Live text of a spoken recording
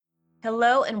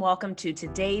Hello and welcome to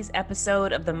today's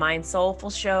episode of the Mind Soulful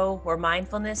Show, where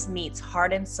mindfulness meets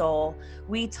heart and soul.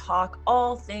 We talk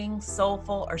all things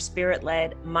soulful or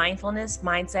spirit-led, mindfulness,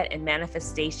 mindset, and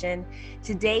manifestation.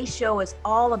 Today's show is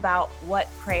all about what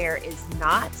prayer is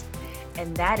not,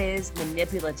 and that is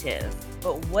manipulative.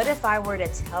 But what if I were to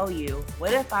tell you,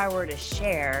 what if I were to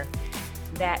share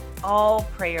that all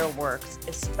prayer works,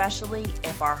 especially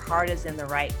if our heart is in the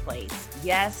right place?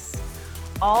 Yes,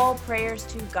 all prayers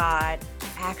to God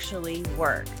actually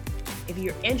work. If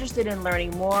you're interested in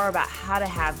learning more about how to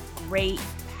have great,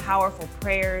 powerful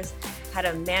prayers, how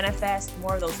to manifest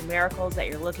more of those miracles that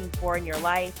you're looking for in your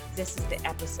life, this is the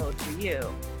episode for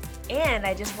you. And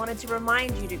I just wanted to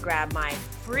remind you to grab my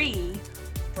free,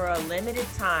 for a limited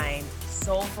time,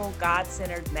 soulful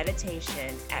God-centered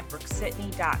meditation at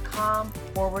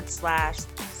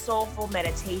brooksitney.com/soulful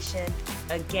meditation.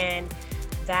 Again,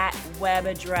 that web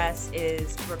address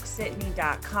is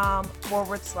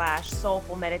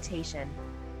brooksitney.com/soulful meditation.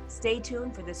 Stay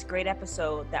tuned for this great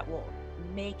episode that will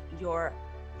make your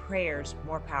prayers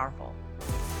more powerful.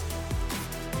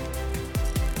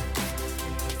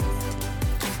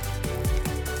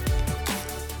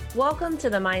 Welcome to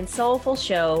the Mind Soulful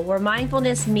Show, where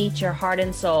mindfulness meets your heart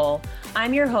and soul.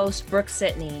 I'm your host, Brooke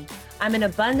Sitney. I'm an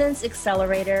abundance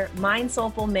accelerator, mind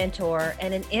soulful mentor,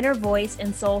 and an inner voice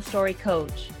and soul story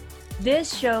coach.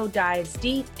 This show dives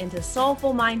deep into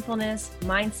soulful mindfulness,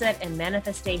 mindset, and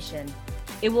manifestation.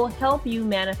 It will help you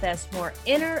manifest more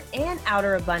inner and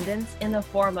outer abundance in the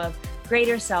form of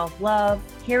greater self-love,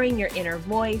 hearing your inner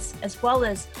voice, as well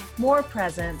as more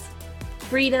presence,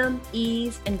 freedom,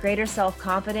 ease, and greater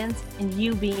self-confidence in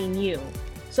you being you.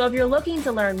 So if you're looking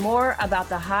to learn more about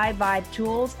the high vibe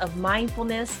tools of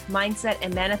mindfulness, mindset,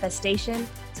 and manifestation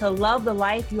to love the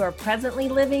life you are presently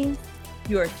living,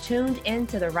 you are tuned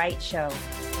into the right show.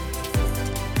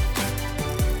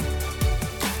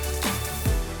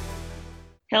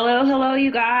 Hello,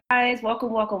 you guys.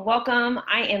 Welcome.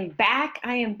 I am back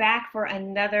for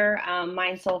another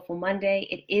Mind Soulful Monday.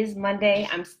 It is Monday.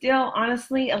 I'm still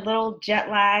honestly a little jet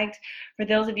lagged. For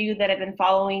those of you that have been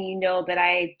following, you know that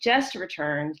I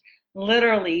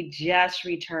literally just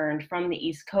returned from the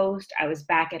East Coast. I was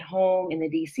back at home in the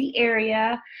DC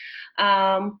area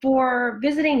for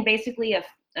visiting basically a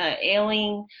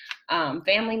ailing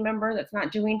family member that's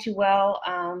not doing too well,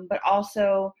 but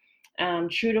also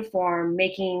true to form,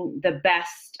 making the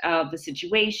best of the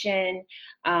situation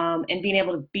and being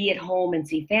able to be at home and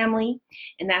see family.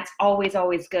 And that's always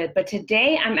good. But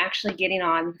today I'm actually getting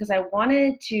on because I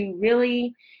wanted to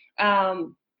really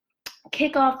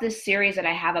kick off this series that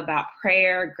I have about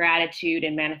prayer, gratitude,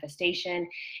 and manifestation.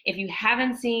 If you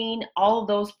haven't seen all of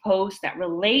those posts that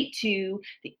relate to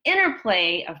the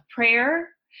interplay of prayer,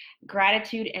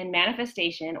 gratitude, and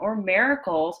manifestation, or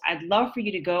miracles, I'd love for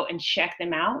you to go and check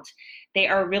them out. They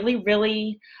are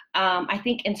really, I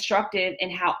think, instructive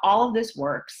in how all of this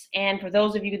works. And for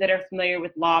those of you that are familiar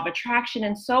with law of attraction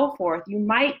and so forth, you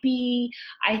might be,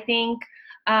 I think,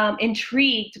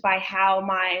 intrigued by how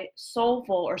my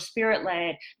soulful or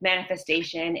spirit-led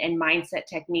manifestation and mindset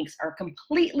techniques are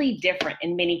completely different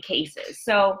in many cases.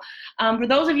 So for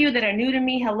those of you that are new to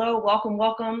me, hello,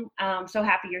 welcome. So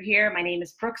happy you're here. My name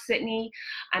is Brooke Sitney.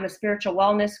 I'm a spiritual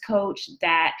wellness coach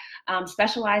that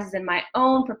specializes in my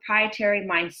own proprietary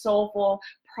Mind Soulful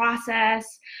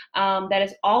process that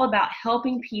is all about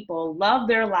helping people love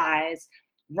their lives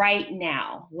right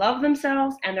now, love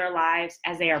themselves and their lives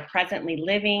as they are presently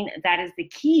living. That is the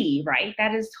key, right?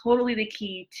 That is totally the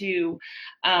key to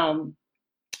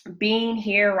being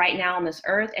here right now on this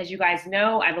earth. As you guys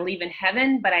know, I believe in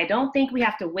heaven, but I don't think we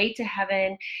have to wait to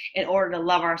heaven in order to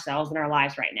love ourselves and our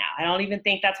lives right now. I don't even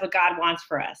think that's what God wants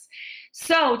for us.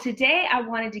 So today I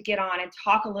wanted to get on and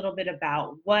talk a little bit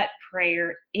about what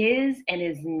prayer is and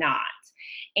is not.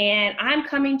 And I'm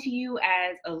coming to you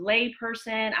as a lay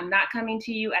person. I'm not coming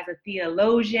to you as a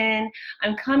theologian.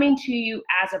 I'm coming to you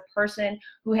as a person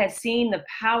who has seen the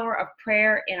power of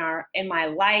prayer in my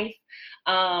life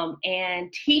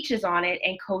and teaches on it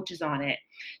and coaches on it.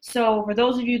 So for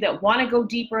those of you that want to go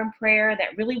deeper in prayer,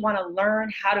 that really want to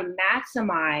learn how to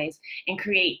maximize and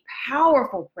create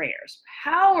powerful prayers,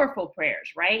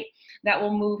 right? That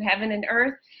will move heaven and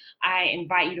earth, I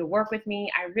invite you to work with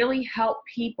me. I really help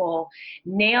people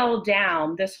nail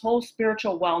down this whole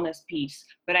spiritual wellness piece,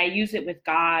 but I use it with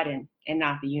God and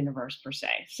not the universe per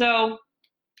se. So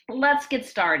let's get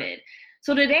started.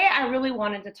 So today I really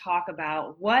wanted to talk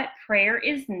about what prayer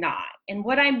is not. And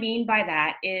what I mean by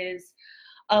that is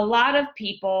a lot of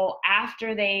people,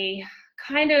 after they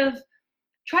kind of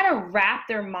try to wrap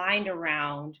their mind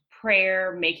around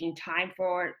prayer, making time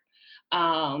for it,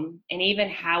 and even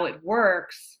how it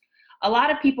works, a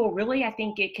lot of people really, I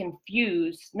think, get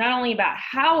confused not only about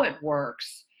how it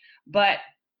works, but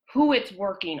who it's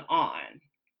working on.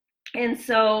 And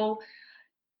so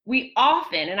we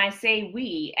often, and I say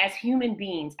we as human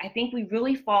beings, I think we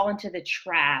really fall into the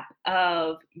trap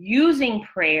of using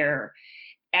prayer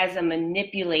as a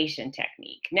manipulation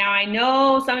technique. Now, I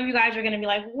know some of you guys are going to be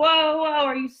like, whoa,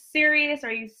 are you serious?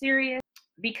 Are you serious?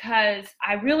 Because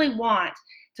I really want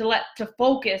to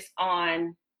focus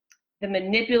on the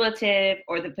manipulative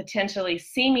or the potentially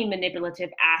seeming manipulative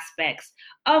aspects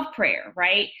of prayer,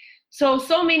 right?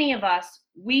 So many of us,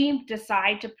 we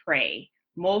decide to pray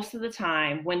most of the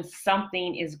time when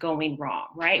something is going wrong,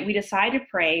 right? We decide to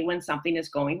pray when something is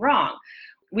going wrong.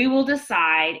 We will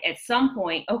decide at some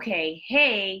point, okay,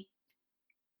 hey,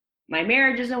 my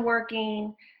marriage isn't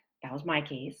working. That was my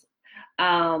case.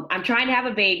 I'm trying to have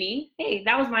a baby. Hey,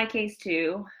 that was my case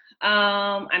too.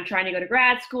 I'm trying to go to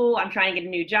grad school. I'm trying to get a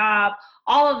new job.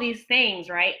 All of these things,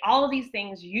 right? All of these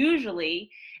things usually,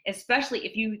 especially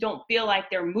if you don't feel like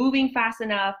they're moving fast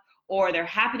enough or they're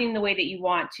happening the way that you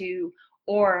want to,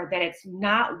 or that it's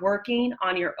not working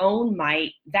on your own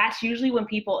might, that's usually when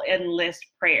people enlist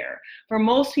prayer. For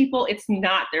most people, it's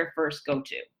not their first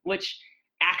go-to, which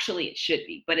actually it should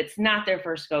be, but it's not their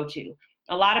first go-to.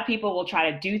 A lot of people will try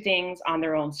to do things on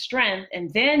their own strength,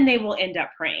 and then they will end up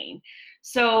praying.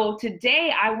 So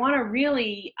today I want to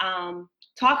really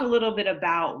talk a little bit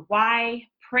about why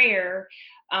prayer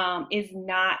is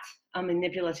not a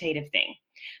manipulative thing.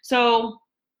 So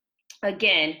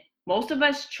again, most of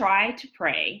us try to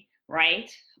pray,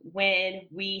 right, when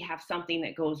we have something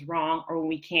that goes wrong or when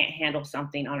we can't handle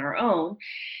something on our own,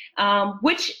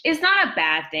 which is not a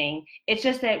bad thing. It's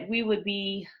just that we would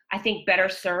be, I think, better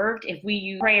served if we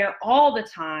use prayer all the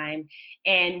time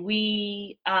and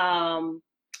we,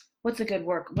 what's a good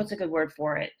word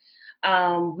for it?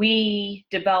 We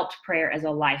developed prayer as a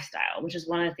lifestyle, which is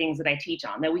one of the things that I teach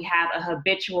on, that we have a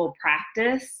habitual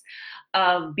practice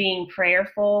of being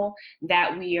prayerful,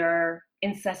 that we are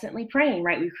incessantly praying,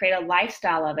 right? We create a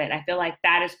lifestyle of it. I feel like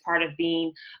that is part of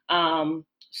being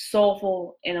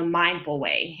soulful in a mindful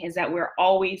way, is that we're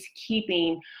always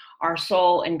keeping our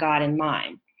soul and God in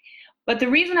mind. But the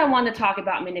reason I want to talk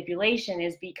about manipulation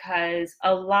is because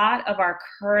a lot of our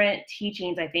current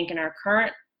teachings, I think, in our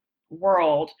current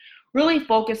world really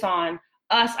focus on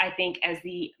us, I think, as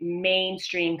the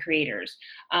mainstream creators.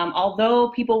 Although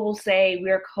people will say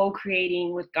we're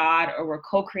co-creating with God or we're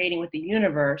co-creating with the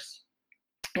universe,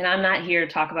 and I'm not here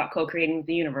to talk about co-creating with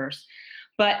the universe,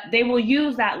 but they will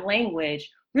use that language.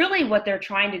 Really what they're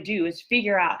trying to do is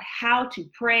figure out how to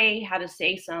pray, how to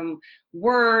say some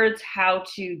words, how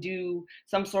to do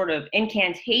some sort of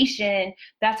incantation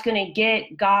that's going to get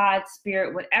God,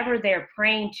 spirit, whatever they're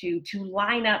praying to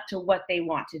line up to what they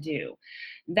want to do.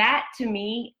 That to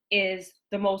me is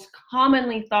the most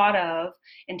commonly thought of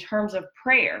in terms of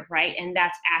prayer, right? And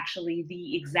that's actually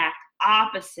the exact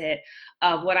opposite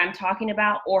of what I'm talking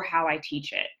about or how I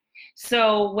teach it.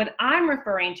 So when I'm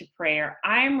referring to prayer,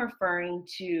 I'm referring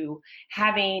to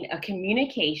having a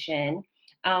communication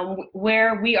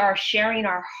where we are sharing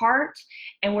our heart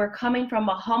and we're coming from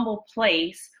a humble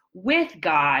place with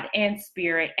God and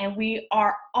spirit, and we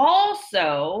are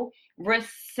also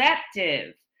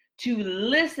receptive to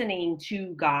listening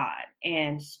to God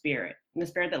and spirit, and the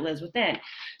spirit that lives within.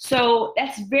 So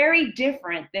that's very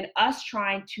different than us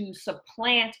trying to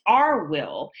supplant our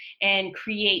will and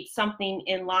create something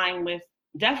in line with,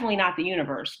 definitely not the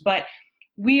universe, but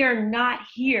we are not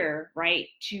here, right,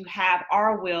 to have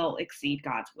our will exceed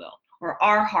God's will or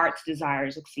our heart's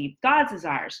desires exceed God's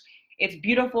desires. It's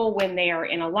beautiful when they are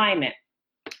in alignment.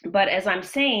 But as I'm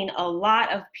saying, a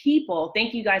lot of people,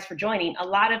 thank you guys for joining, a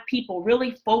lot of people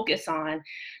really focus on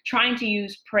trying to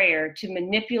use prayer to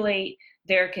manipulate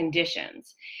their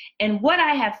conditions. And what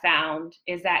I have found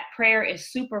is that prayer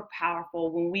is super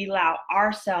powerful when we allow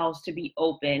ourselves to be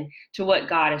open to what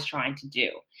God is trying to do.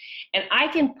 And I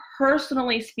can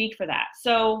personally speak for that.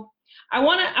 So I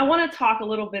want to talk a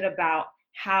little bit about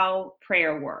how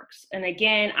prayer works. And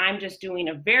again, I'm just doing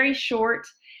a very short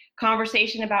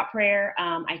conversation about prayer.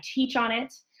 I teach on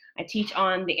it. I teach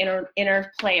on the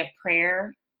interplay of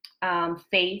prayer,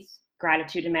 faith,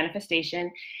 gratitude, and manifestation.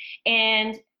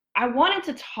 And I wanted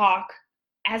to talk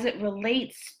as it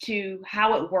relates to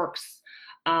how it works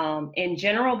in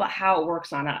general, but how it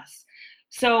works on us.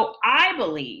 So I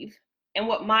believe, and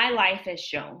what my life has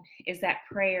shown, is that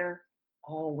prayer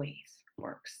always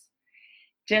works.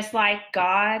 Just like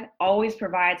God always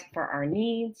provides for our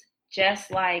needs,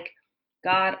 just like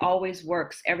God always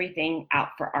works everything out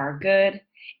for our good,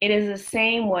 it is the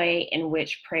same way in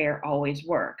which prayer always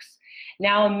works.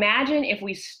 Now imagine if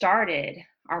we started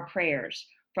our prayers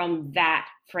from that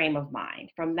frame of mind.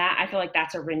 From that, I feel like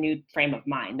that's a renewed frame of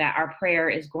mind, that our prayer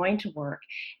is going to work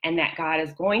and that God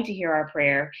is going to hear our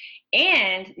prayer.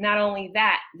 And not only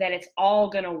that, that it's all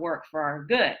going to work for our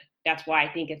good. That's why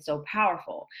I think it's so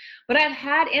powerful. But I've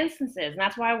had instances, and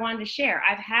that's why I wanted to share.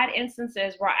 I've had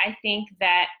instances where I think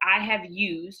that I have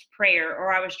used prayer,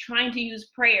 or I was trying to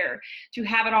use prayer to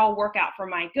have it all work out for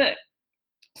my good.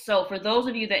 So for those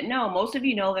of you that know, most of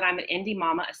you know that I'm an indie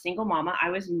mama, a single mama. I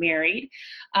was married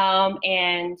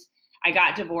and I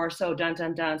got divorced. So dun,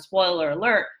 dun, dun, spoiler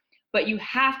alert. But you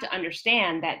have to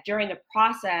understand that during the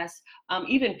process,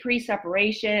 even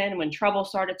pre-separation, when trouble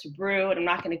started to brew, and I'm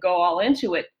not going to go all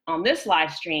into it on this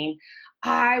live stream,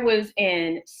 I was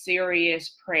in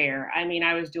serious prayer. I mean,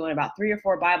 I was doing about 3 or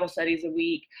 4 Bible studies a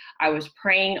week. I was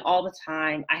praying all the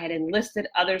time. I had enlisted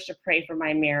others to pray for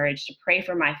my marriage, to pray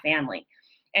for my family.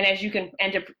 And as you can,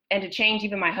 and to change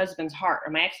even my husband's heart,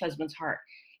 or my ex-husband's heart.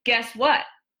 Guess what?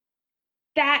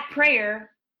 That prayer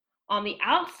on the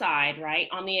outside, right,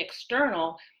 on the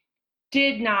external,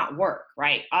 did not work,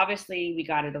 right? Obviously, we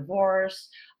got a divorce.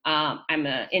 I'm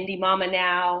an indie mama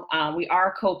now. We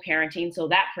are co-parenting, so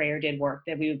that prayer did work,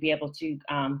 that we would be able to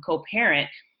co-parent.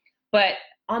 But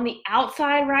on the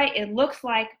outside, right, it looks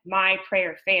like my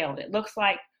prayer failed. It looks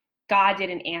like God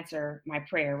didn't answer my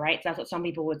prayer, right? So that's what some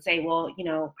people would say. Well, you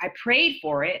know, I prayed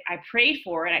for it. I prayed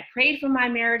for it. I prayed for my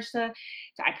marriage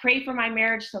I prayed for my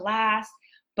marriage to last,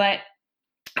 but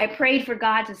I prayed for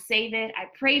God to save it. I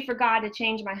prayed for God to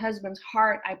change my husband's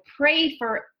heart. I prayed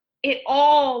for it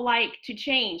all like to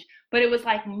change, but it was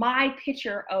like my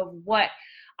picture of what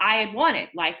I had wanted,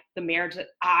 like the marriage that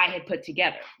I had put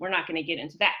together. We're not going to get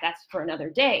into that. That's for another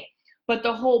day. But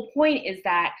the whole point is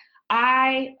that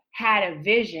I had a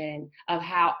vision of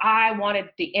how I wanted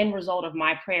the end result of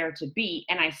my prayer to be,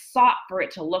 and I sought for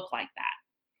it to look like that.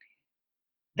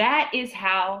 That is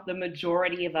how the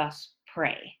majority of us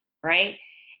pray, right?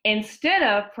 Instead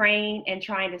of praying and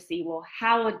trying to see, well,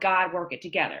 how would God work it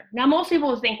together? Now, most people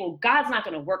would think, well, God's not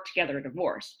going to work together a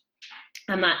divorce.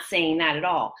 I'm not saying that at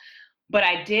all. But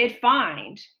I did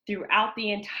find throughout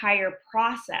the entire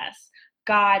process,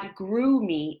 God grew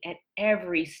me at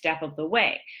every step of the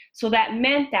way. So that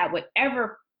meant that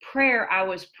whatever prayer I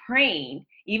was praying,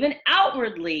 even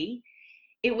outwardly,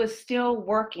 it was still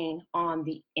working on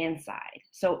the inside.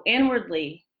 So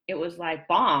inwardly, it was like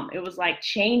bomb. It was like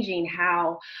changing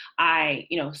how I,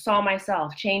 saw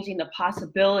myself, changing the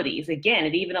possibilities. Again,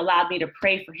 it even allowed me to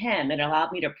pray for him. It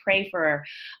allowed me to pray for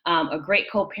a great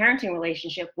co-parenting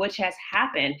relationship, which has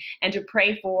happened, and to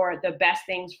pray for the best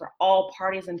things for all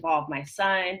parties involved, my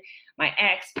son, my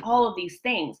ex, all of these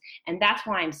things. And that's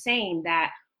why I'm saying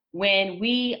that when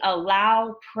we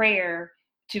allow prayer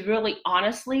to really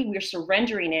honestly, we're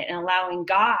surrendering it and allowing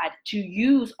God to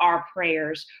use our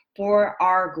prayers for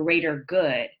our greater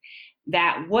good.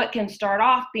 That what can start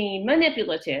off being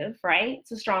manipulative, right?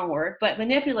 It's a strong word, but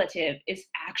manipulative is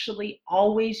actually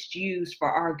always used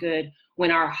for our good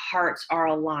when our hearts are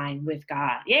aligned with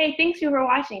God. Yay, thanks you for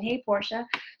watching. Hey, Portia.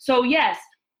 So yes,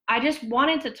 I just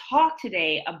wanted to talk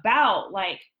today about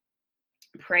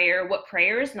prayer, what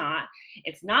prayer is not.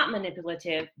 It's not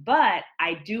manipulative, but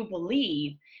I do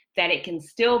believe that it can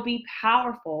still be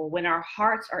powerful when our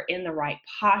hearts are in the right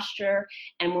posture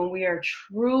and when we are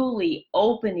truly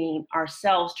opening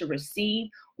ourselves to receive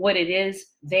what it is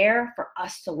there for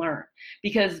us to learn.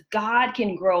 Because God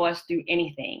can grow us through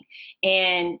anything.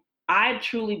 And I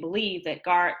truly believe that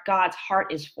God's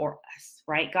heart is for us,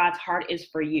 right? God's heart is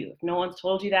for you. If no one's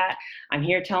told you that, I'm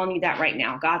here telling you that right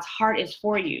now. God's heart is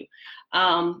for you.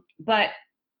 But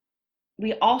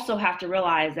we also have to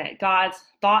realize that God's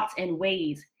thoughts and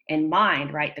ways and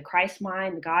mind, right? The Christ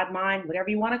mind, the God mind, whatever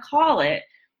you want to call it,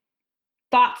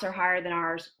 thoughts are higher than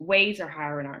ours, ways are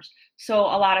higher than ours. So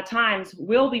a lot of times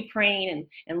we'll be praying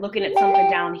and looking at something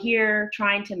down here,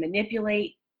 trying to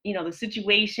manipulate the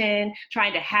situation,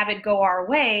 trying to have it go our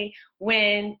way,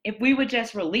 when if we would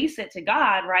just release it to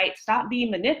God, right, stop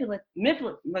being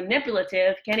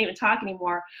manipulative, can't even talk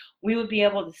anymore, we would be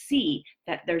able to see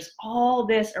that there's all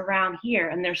this around here,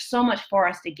 and there's so much for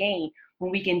us to gain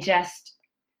when we can just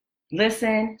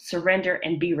listen, surrender,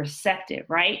 and be receptive,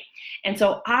 right? And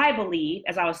so I believe,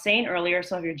 as I was saying earlier,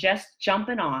 so if you're just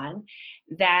jumping on,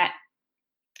 that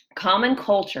common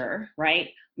culture, right,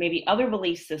 maybe other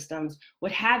belief systems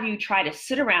would have you try to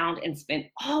sit around and spend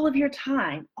all of your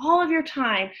time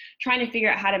trying to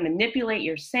figure out how to manipulate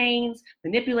your sayings,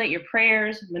 manipulate your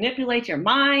prayers, manipulate your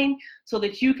mind so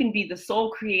that you can be the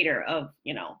sole creator of,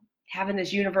 having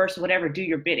this universe or whatever do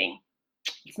your bidding.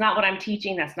 It's not what I'm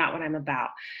teaching. That's not what I'm about.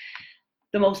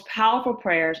 The most powerful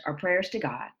prayers are prayers to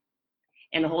God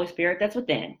and the Holy Spirit that's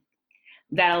within,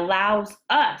 that allows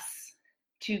us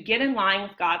to get in line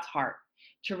with God's heart,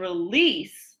 to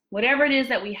release whatever it is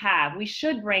that we have. We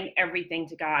should bring everything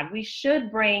to God. We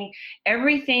should bring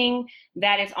everything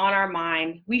that is on our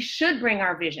mind. We should bring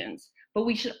our visions, but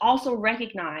we should also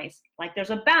recognize, like, there's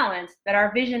a balance, that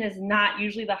our vision is not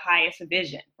usually the highest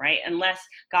vision, right? Unless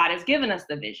God has given us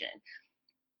the vision.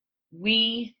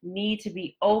 We need to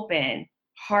be open,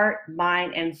 heart,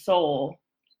 mind, and soul,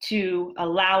 to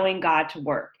allowing God to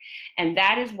work. And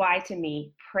that is why, to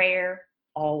me, prayer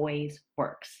always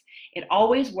works. It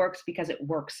always works because it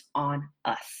works on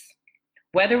us.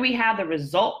 Whether we have the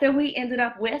result that we ended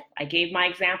up with, I gave my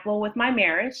example with my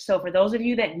marriage. So for those of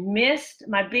you that missed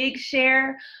my big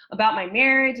share about my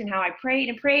marriage and how I prayed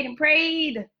and prayed and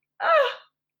prayed,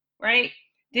 right?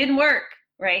 Didn't work,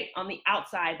 right? On the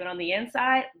outside, but on the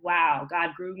inside, wow,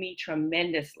 God grew me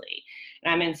tremendously.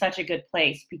 And I'm in such a good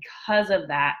place because of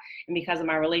that, and because of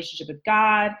my relationship with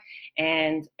God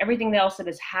and everything else that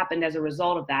has happened as a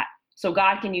result of that. So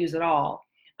God can use it all,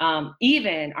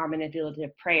 even our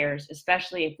manipulative prayers,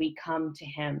 especially if we come to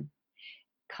Him,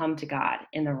 come to God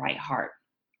in the right heart.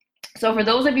 So for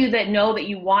those of you that know that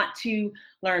you want to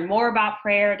learn more about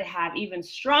prayer, to have even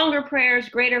stronger prayers,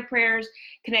 greater prayers,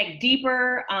 connect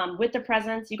deeper with the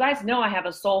presence, you guys know I have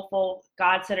a soulful,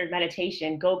 God-centered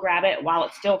meditation. Go grab it while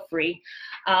it's still free.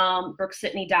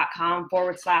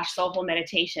 brooksitney.com/soulful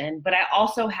meditation. But I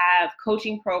also have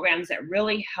coaching programs that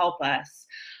really help us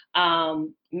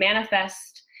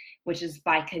manifest, which is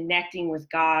by connecting with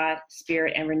God,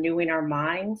 Spirit, and renewing our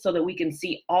minds so that we can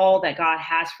see all that God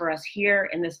has for us here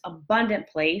in this abundant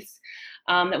place,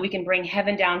 that we can bring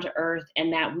heaven down to earth,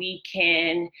 and that we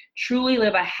can truly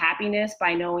live a happiness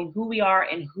by knowing who we are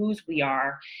and whose we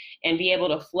are, and be able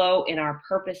to flow in our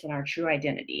purpose and our true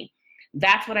identity.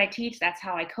 That's what I teach. That's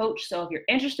how I coach. So if you're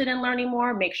interested in learning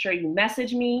more, make sure you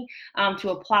message me to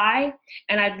apply.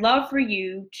 And I'd love for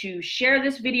you to share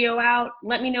this video out.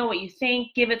 Let me know what you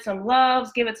think. Give it some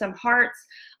loves. Give it some hearts.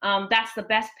 That's the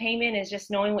best payment, is just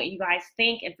knowing what you guys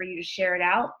think and for you to share it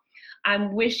out.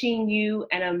 I'm wishing you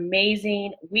an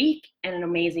amazing week and an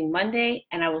amazing Monday,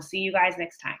 and I will see you guys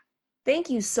next time.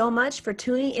 Thank you so much for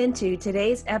tuning into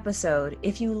today's episode.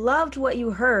 If you loved what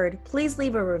you heard, please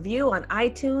leave a review on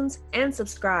iTunes and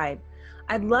subscribe.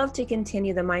 I'd love to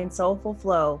continue the Mind Soulful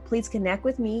Flow. Please connect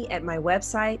with me at my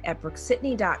website at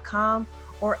brooksitney.com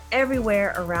or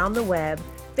everywhere around the web,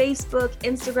 Facebook,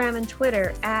 Instagram, and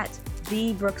Twitter at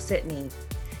 @BrookeSitney.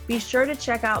 Be sure to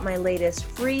check out my latest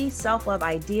free Self-Love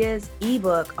Ideas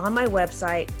ebook on my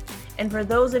website. And for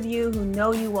those of you who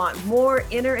know you want more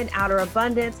inner and outer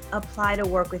abundance, apply to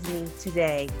work with me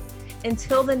today.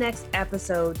 Until the next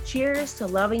episode, cheers to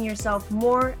loving yourself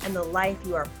more and the life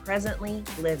you are presently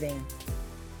living.